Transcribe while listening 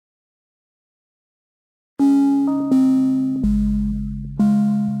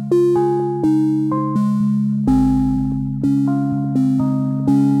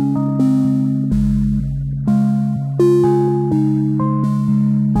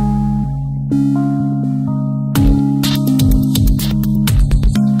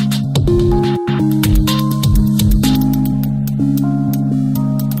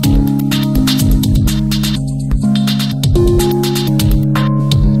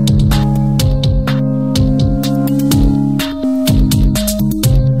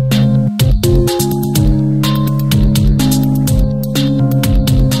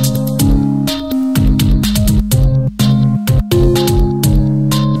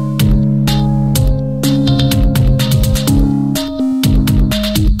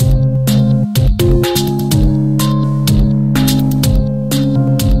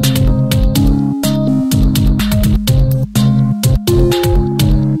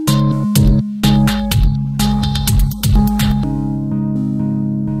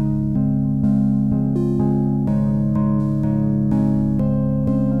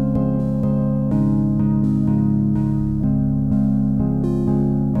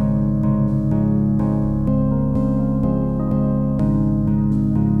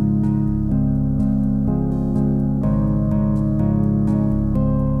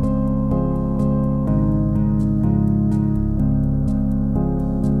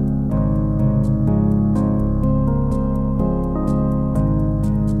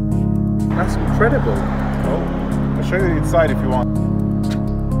incredible. Oh, I'll show you inside if you want.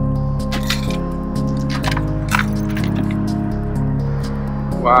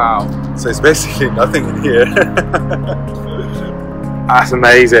 Wow. So it's basically nothing in here. That's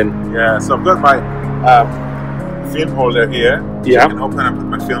amazing. Yeah, so I've got my film holder here. Yeah. I can open and put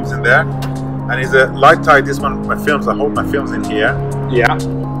my films in there. And it's a light tie, this one, my films, I hold my films in here. Yeah.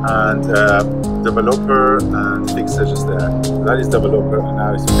 And developer and fixer just there. So that is developer and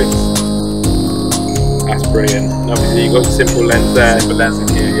now it's fixed. That's brilliant. And obviously you've got your simple lens there. Simple lens in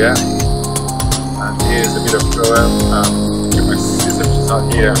here, yeah. And here's a bit of my scissors, which is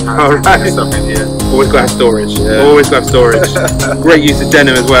not here. Alright. Stuff in here. Always got to have storage. Yeah. Always got to have storage. Great use of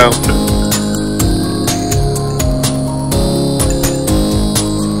denim as well.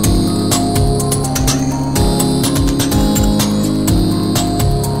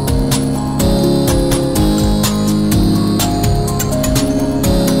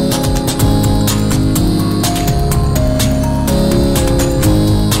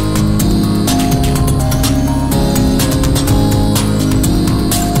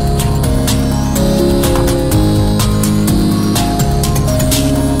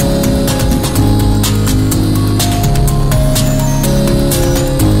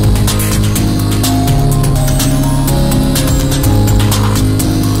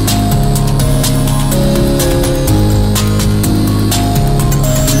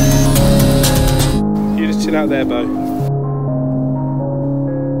 Out there, Bo.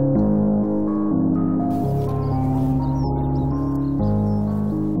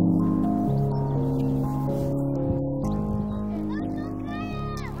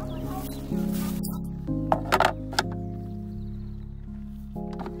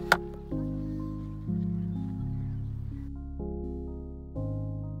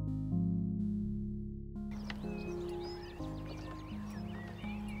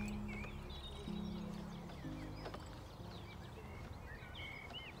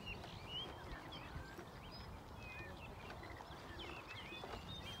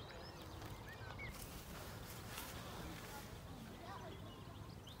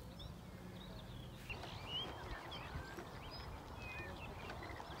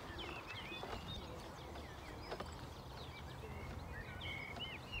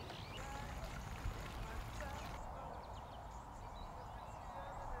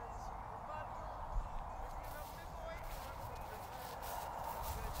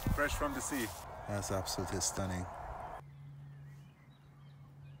 Fresh from the sea. That's absolutely stunning.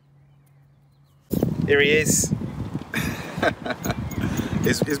 Here he is.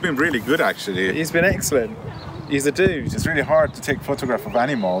 It's been really good actually. He's been excellent. He's a dude. It's really hard to take photograph of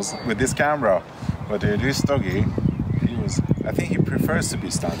animals with this camera, but this doggy, I think he prefers to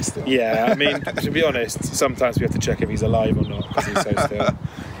be standstill. Yeah, I mean, to be honest, sometimes we have to check if he's alive or not because he's so still.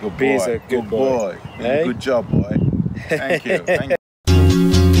 Good boy. He's a good boy. Hey? Good job, boy. Thank you. Thank you.